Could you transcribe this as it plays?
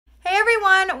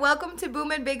everyone, welcome to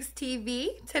Boom and Bigs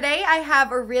TV. Today I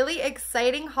have a really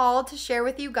exciting haul to share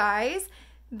with you guys.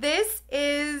 This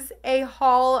is a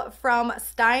haul from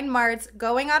Stein Mart's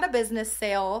going out of business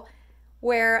sale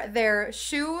where their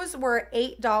shoes were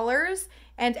 $8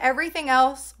 and everything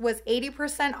else was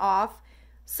 80% off.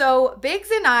 So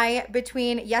Biggs and I,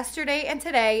 between yesterday and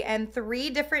today and 3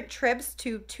 different trips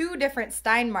to 2 different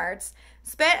Stein Marts,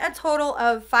 spent a total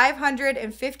of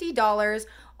 $550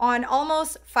 on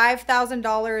almost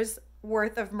 $5,000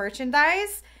 worth of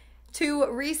merchandise to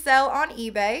resell on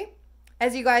eBay.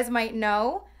 As you guys might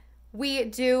know, we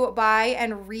do buy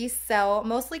and resell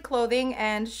mostly clothing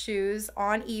and shoes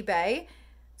on eBay.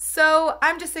 So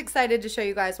I'm just excited to show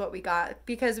you guys what we got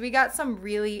because we got some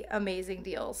really amazing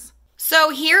deals. So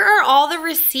here are all the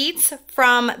receipts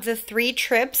from the 3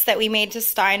 trips that we made to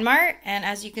Stein Mart. And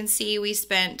as you can see, we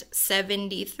spent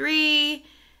 $73,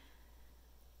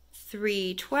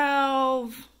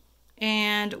 $312,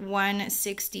 and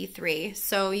 $163.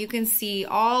 So you can see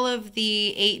all of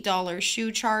the $8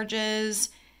 shoe charges,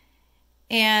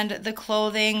 and the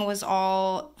clothing was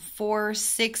all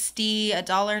 $4.60,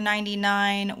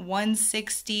 $1.99,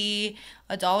 $1.60,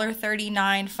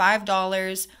 $1.39,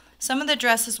 $5. Some of the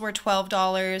dresses were $12,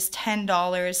 $10,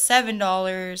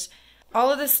 $7.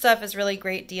 All of this stuff is really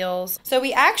great deals. So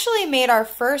we actually made our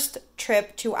first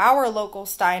trip to our local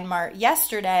Stein Mart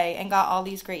yesterday and got all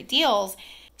these great deals.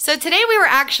 So today we were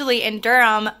actually in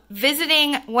Durham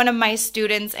visiting one of my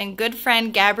students and good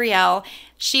friend Gabrielle.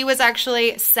 She was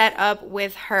actually set up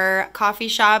with her coffee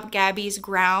shop, Gabby's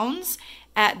Grounds,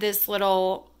 at this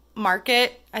little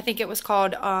market. I think it was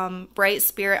called Bright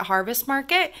Spirit Harvest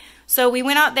Market. So we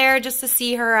went out there just to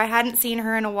see her. I hadn't seen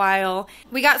her in a while.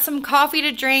 We got some coffee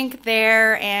to drink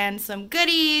there and some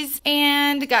goodies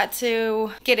and got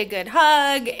to get a good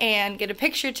hug and get a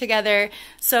picture together.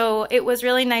 So it was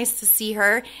really nice to see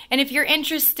her. And if you're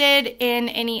interested in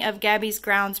any of Gabby's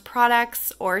Grounds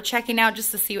products or checking out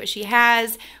just to see what she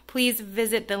has, please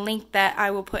visit the link that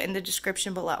I will put in the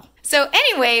description below. So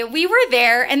anyway, we were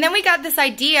there and then we got this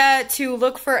idea to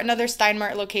look for another Stein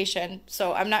Mart location.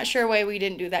 So I'm not sure why we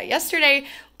didn't do that yesterday,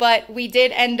 but we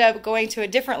did end up going to a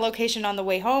different location on the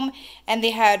way home and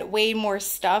they had way more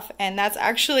stuff, and that's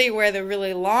actually where the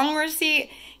really long receipt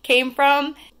came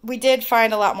from. We did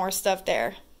find a lot more stuff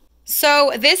there.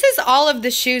 So this is all of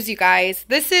the shoes, you guys.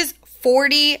 This is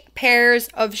 40 pairs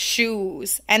of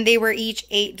shoes and they were each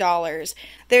 $8.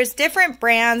 There's different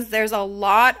brands. There's a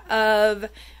lot of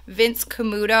Vince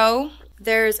Camuto.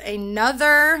 There's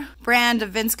another brand of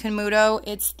Vince Camuto.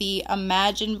 It's the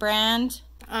Imagine brand.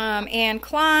 Anne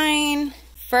Klein,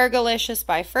 Fergalicious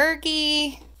by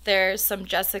Fergie. There's some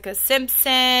Jessica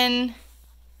Simpson.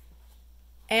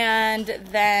 And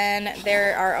then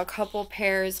there are a couple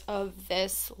pairs of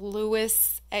this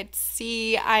Louis at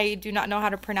Sea. I do not know how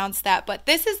to pronounce that, but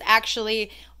this is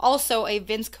actually also a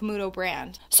Vince Camuto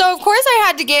brand. So of course I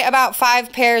had to get about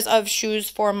 5 pairs of shoes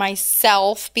for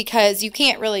myself because you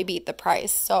can't really beat the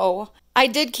price. So I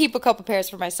did keep a couple pairs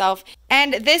for myself.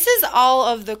 And this is all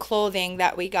of the clothing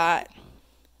that we got.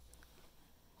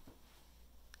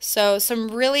 So some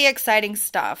really exciting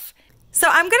stuff. So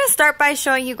I'm going to start by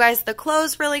showing you guys the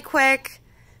clothes really quick.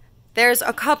 There's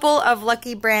a couple of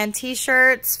Lucky Brand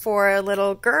t-shirts for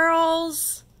little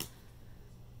girls.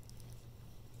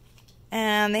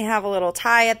 And they have a little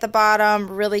tie at the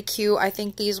bottom. Really cute. I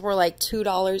think these were like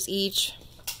 $2 each.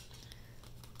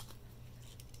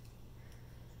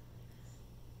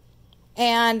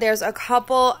 And there's a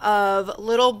couple of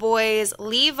little boys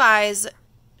Levi's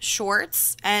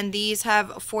shorts. And these have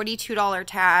 $42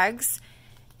 tags.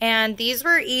 And these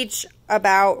were each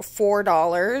about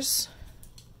 $4.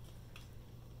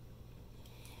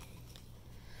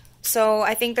 So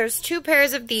I think there's 2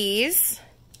 pairs of these.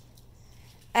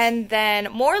 And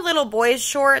then more little boys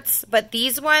shorts, but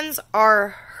these ones are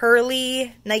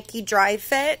Hurley Nike Dry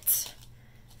Fit.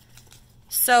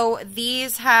 So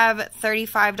these have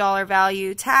 $35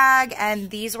 value tag,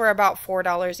 and these were about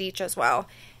 $4 each as well.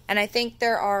 And I think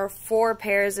there are 4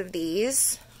 pairs of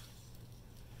these.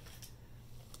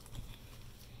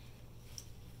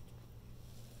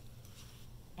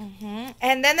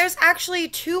 And then there's actually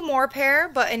 2 more pair,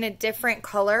 but in a different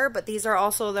color. But these are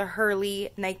also the Hurley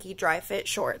Nike Dry Fit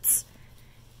shorts.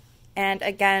 And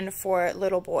again, for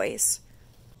little boys.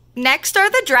 Next are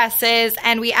the dresses.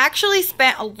 And we actually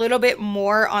spent a little bit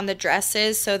more on the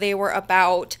dresses. So they were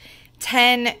about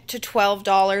 $10 to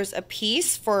 $12 a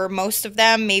piece for most of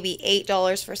them. Maybe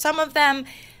 $8 for some of them.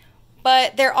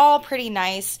 but they're all pretty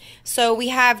nice. So we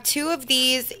have two of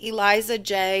these Eliza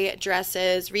J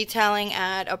dresses retailing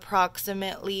at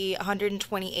approximately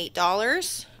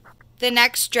 $128. The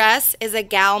next dress is a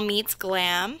Gal Meets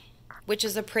Glam, which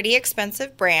is a pretty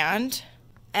expensive brand.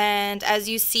 And as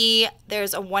you see,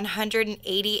 there's a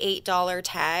 $188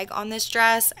 tag on this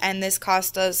dress, and this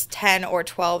cost us $10 or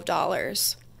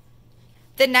 $12.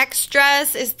 The next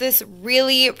dress is this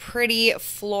really pretty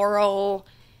floral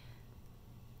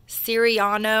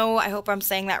Siriano, I hope I'm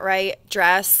saying that right,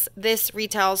 dress. This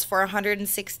retails for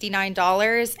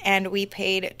 $169 and we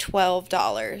paid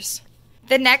 $12.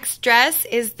 The next dress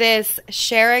is this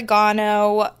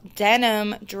Sherigano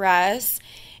denim dress,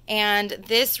 and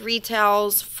this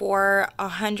retails for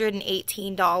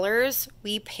 $118.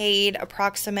 We paid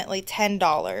approximately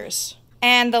 $10.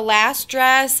 And the last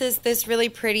dress is this really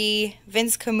pretty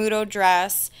Vince Camuto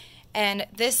dress, and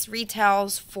this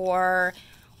retails for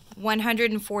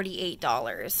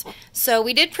 $148. So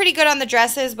we did pretty good on the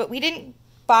dresses, but we didn't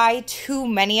buy too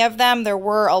many of them. There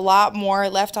were a lot more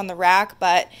left on the rack,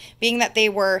 but being that they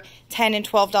were $10 and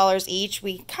 $12 each,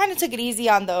 we kind of took it easy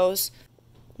on those.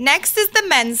 Next is the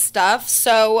men's stuff.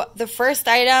 So the first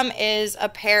item is a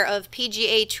pair of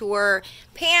PGA Tour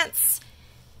pants,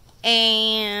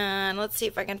 and let's see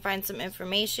if I can find some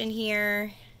information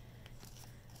here.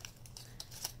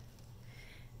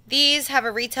 These have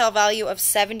a retail value of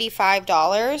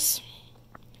 $75.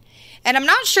 And I'm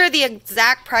not sure the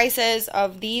exact prices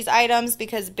of these items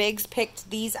because Biggs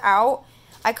picked these out.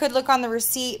 I could look on the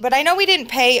receipt, but I know we didn't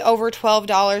pay over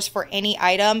 $12 for any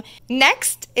item.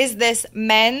 Next is this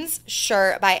men's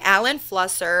shirt by Alan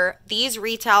Flusser. These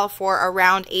retail for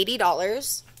around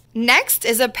 $80. Next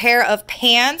is a pair of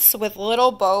pants with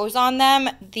little bows on them.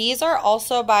 These are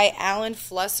also by Alan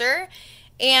Flusser,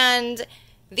 and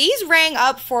these rang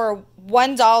up for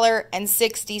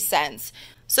 $1.60.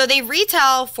 So they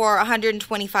retail for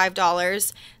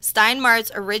 $125. Stein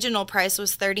Mart's original price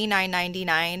was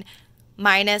 $39.99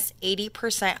 minus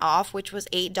 80% off, which was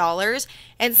 $8.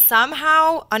 And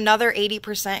somehow another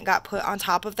 80% got put on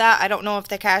top of that. I don't know if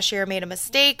the cashier made a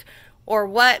mistake or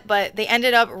what, but they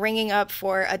ended up ringing up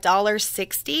for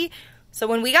 $1.60. So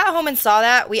when we got home and saw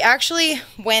that, we actually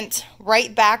went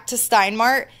right back to Stein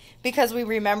Mart because we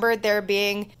remembered there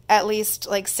being at least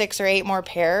like 6 or 8 more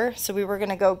pair. So we were going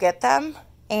to go get them.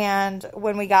 And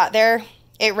when we got there,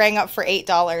 it rang up for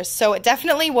 $8. So it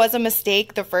definitely was a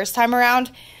mistake the first time around,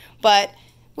 but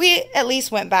we at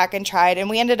least went back and tried, and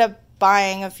we ended up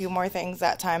buying a few more things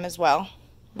that time as well,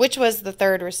 which was the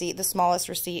third receipt, the smallest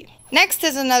receipt. Next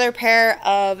is another pair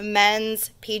of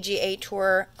men's PGA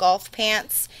Tour golf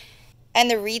pants, and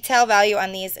the retail value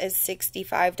on these is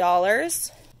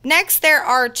 $65. Next, there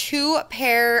are 2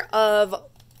 pair of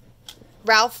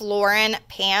Ralph Lauren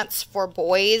pants for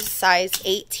boys, size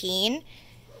 18.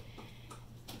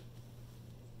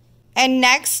 And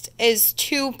next is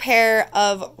 2 pair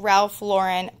of Ralph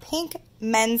Lauren pink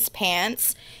men's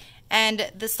pants.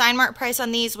 And the Stein Mart price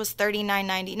on these was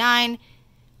 $39.99.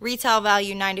 Retail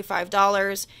value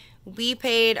 $95. We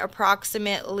paid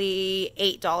approximately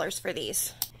 $8 for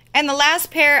these. And the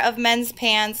last pair of men's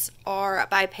pants are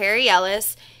by Perry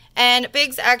Ellis. And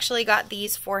Biggs actually got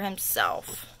these for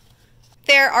himself.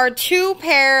 There are 2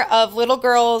 pair of little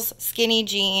girls skinny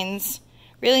jeans,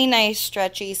 really nice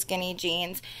stretchy skinny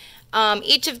jeans.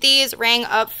 Each of these rang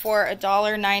up for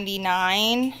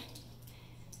 $1.99,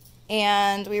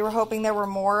 and we were hoping there were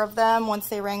more of them once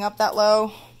they rang up that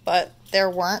low, but there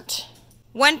weren't.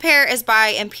 1 pair is by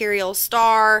Imperial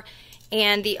Star,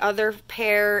 and the other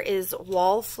pair is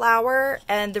Wallflower,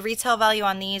 and the retail value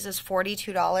on these is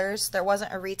 $42. There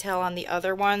wasn't a retail on the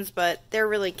other ones, but they're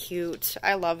really cute.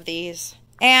 I love these.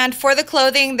 And for the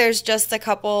clothing, there's just a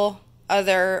couple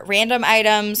other random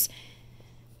items.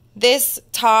 This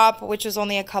top, which was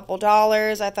only a couple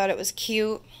dollars, I thought it was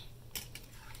cute.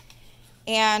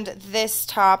 And this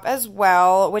top as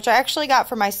well, which I actually got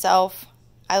for myself.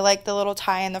 I like the little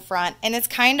tie in the front, and it's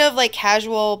kind of like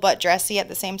casual but dressy at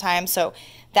the same time, so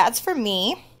that's for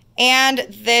me. And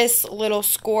this little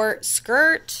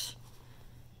skirt,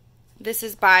 this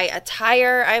is by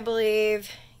Attire, I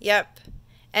believe. Yep,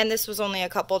 and this was only a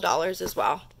couple dollars as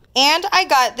well. And I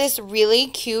got this really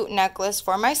cute necklace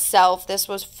for myself. This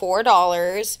was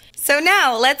 $4. So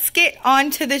now let's get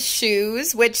on to the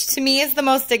shoes, which to me is the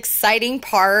most exciting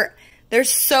part. There's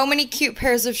so many cute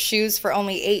pairs of shoes for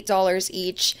only $8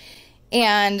 each.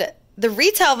 And the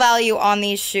retail value on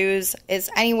these shoes is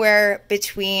anywhere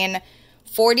between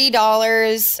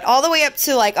 $40 all the way up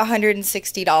to like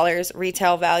 $160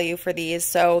 retail value for these.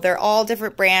 So they're all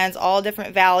different brands, all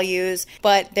different values,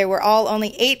 but they were all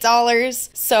only $8.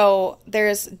 So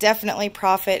there's definitely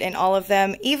profit in all of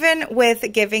them, even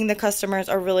with giving the customers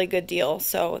a really good deal.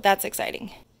 So that's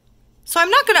exciting. So I'm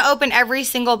not going to open every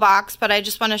single box, but I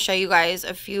just want to show you guys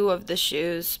a few of the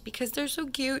shoes because they're so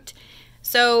cute.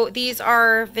 So these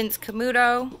are Vince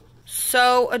Camuto.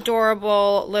 So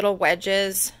adorable little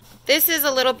wedges. This is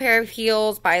a little pair of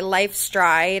heels by Life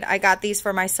Stride. I got these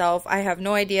for myself. I have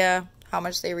no idea how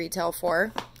much they retail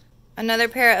for. Another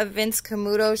pair of Vince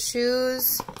Camuto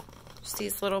shoes. Just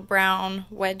these little brown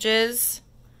wedges.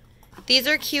 These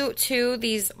are cute too,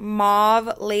 these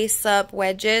mauve lace-up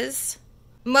wedges.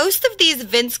 Most of these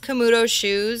Vince Camuto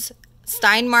shoes,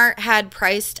 Stein Mart had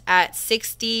priced at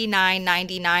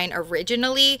 $69.99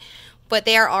 originally, but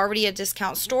they are already a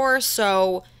discount store,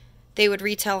 so they would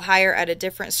retail higher at a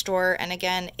different store. And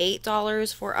again,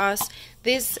 $8 for us.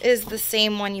 This is the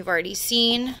same one you've already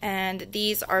seen, and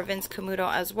these are Vince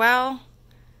Camuto as well.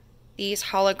 These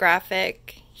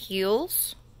holographic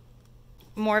heels.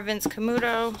 More Vince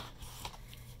Camuto.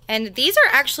 And these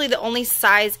are actually the only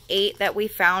size 8 that we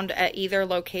found at either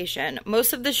location.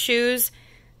 Most of the shoes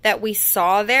that we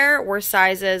saw there were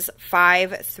sizes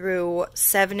 5 through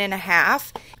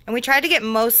 7.5. And we tried to get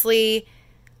mostly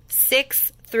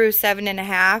 6 through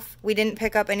 7.5. We didn't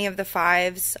pick up any of the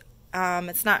 5s.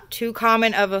 It's not too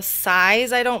common of a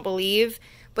size, I don't believe.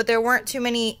 But there weren't too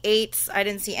many 8s. I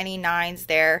didn't see any 9s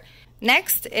there.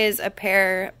 Next is a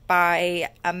pair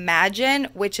by Imagine,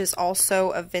 which is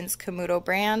also a Vince Camuto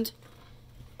brand.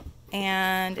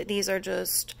 And these are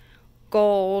just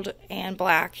gold and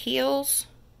black heels.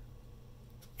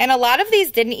 And a lot of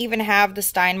these didn't even have the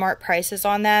Stein Mart prices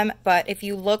on them, but if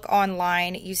you look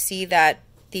online, you see that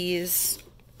these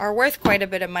are worth quite a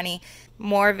bit of money.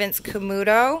 More Vince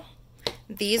Camuto.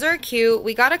 These are cute.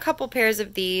 We got a couple pairs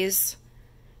of these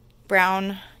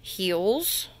brown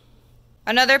heels.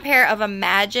 Another pair of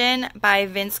Imagine by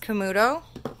Vince Camuto.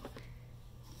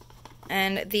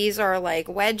 And these are like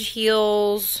wedge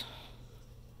heels.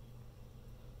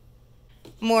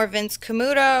 More Vince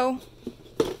Camuto.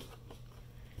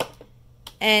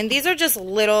 And these are just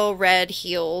little red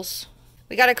heels.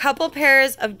 We got a couple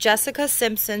pairs of Jessica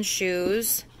Simpson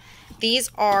shoes.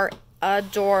 These are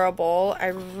adorable. I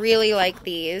really like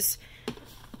these.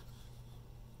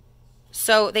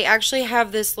 So they actually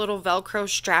have this little Velcro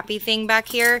strappy thing back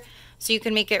here, so you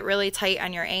can make it really tight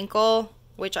on your ankle,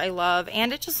 which I love,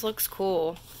 and it just looks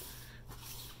cool.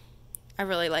 I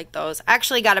really like those. I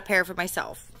actually got a pair for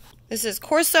myself. This is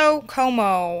Corso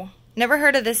Como. Never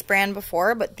heard of this brand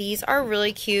before, but these are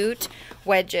really cute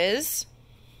wedges.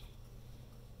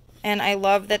 And I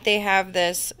love that they have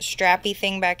this strappy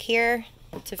thing back here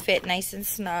to fit nice and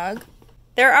snug.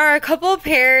 There are a couple of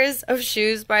pairs of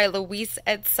shoes by Luis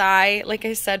Etsai, like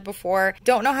I said before.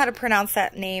 Don't know how to pronounce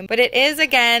that name, but it is,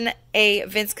 again, a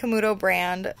Vince Camuto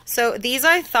brand. So these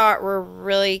I thought were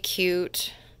really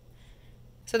cute.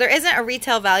 So there isn't a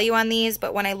retail value on these,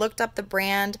 but when I looked up the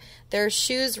brand, their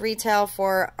shoes retail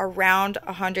for around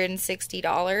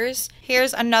 $160.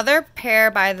 Here's another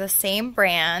pair by the same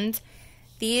brand.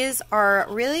 These are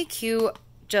really cute,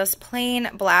 just plain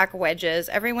black wedges.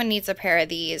 Everyone needs a pair of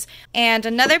these. And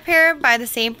another pair by the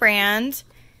same brand.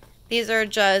 These are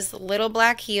just little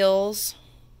black heels.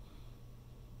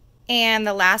 And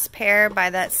the last pair by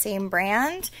that same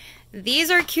brand. These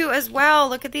are cute as well.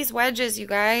 Look at these wedges, you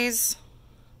guys.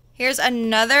 Here's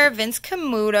another Vince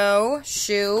Camuto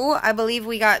shoe. I believe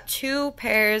we got 2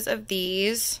 pairs of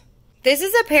these. This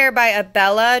is a pair by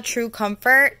Abella True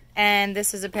Comfort. And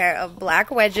this is a pair of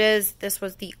black wedges. This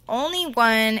was the only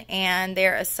one, and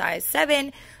they're a size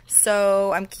 7,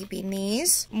 so I'm keeping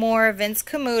these. More Vince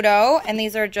Camuto, and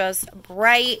these are just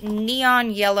bright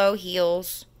neon yellow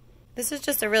heels. This is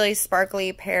just a really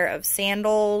sparkly pair of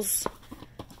sandals.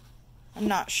 I'm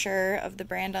not sure of the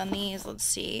brand on these. Let's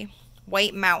see.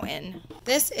 White Mountain.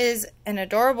 This is an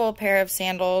adorable pair of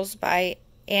sandals by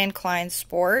Anne Klein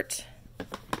Sport,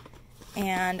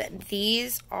 and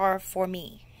these are for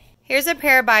me. Here's a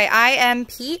pair by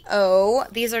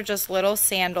IMPO. These are just little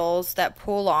sandals that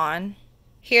pull on.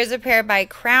 Here's a pair by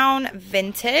Crown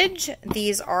Vintage.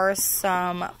 These are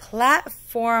some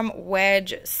platform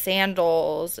wedge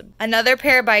sandals. Another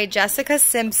pair by Jessica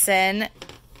Simpson.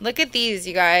 Look at these,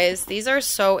 you guys. These are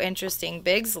so interesting.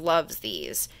 Biggs loves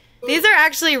these. These are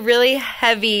actually really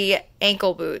heavy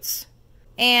ankle boots.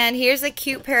 And here's a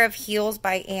cute pair of heels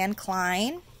by Anne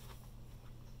Klein.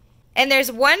 And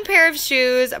there's one pair of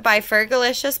shoes by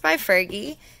Fergalicious by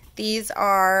Fergie. These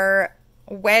are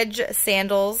wedge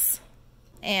sandals.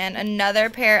 And another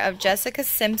pair of Jessica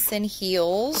Simpson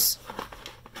heels.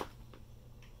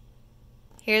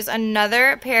 Here's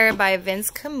another pair by Vince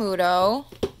Camuto.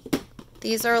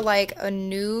 These are like a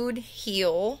nude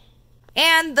heel.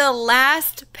 And the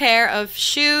last pair of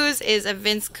shoes is a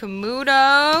Vince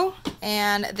Camuto,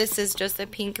 and this is just a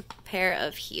pink pair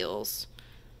of heels.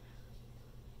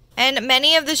 And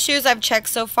many of the shoes I've checked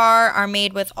so far are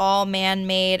made with all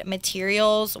man-made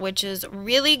materials, which is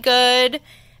really good,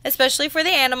 especially for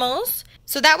the animals.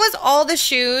 So that was all the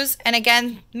shoes, and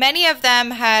again, many of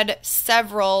them had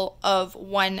several of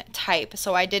one type,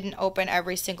 so I didn't open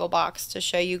every single box to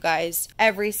show you guys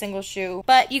every single shoe.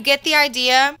 But you get the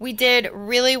idea. We did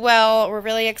really well. We're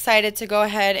really excited to go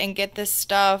ahead and get this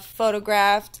stuff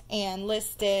photographed and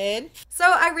listed. So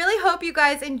I really hope you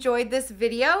guys enjoyed this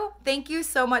video. Thank you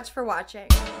so much for watching.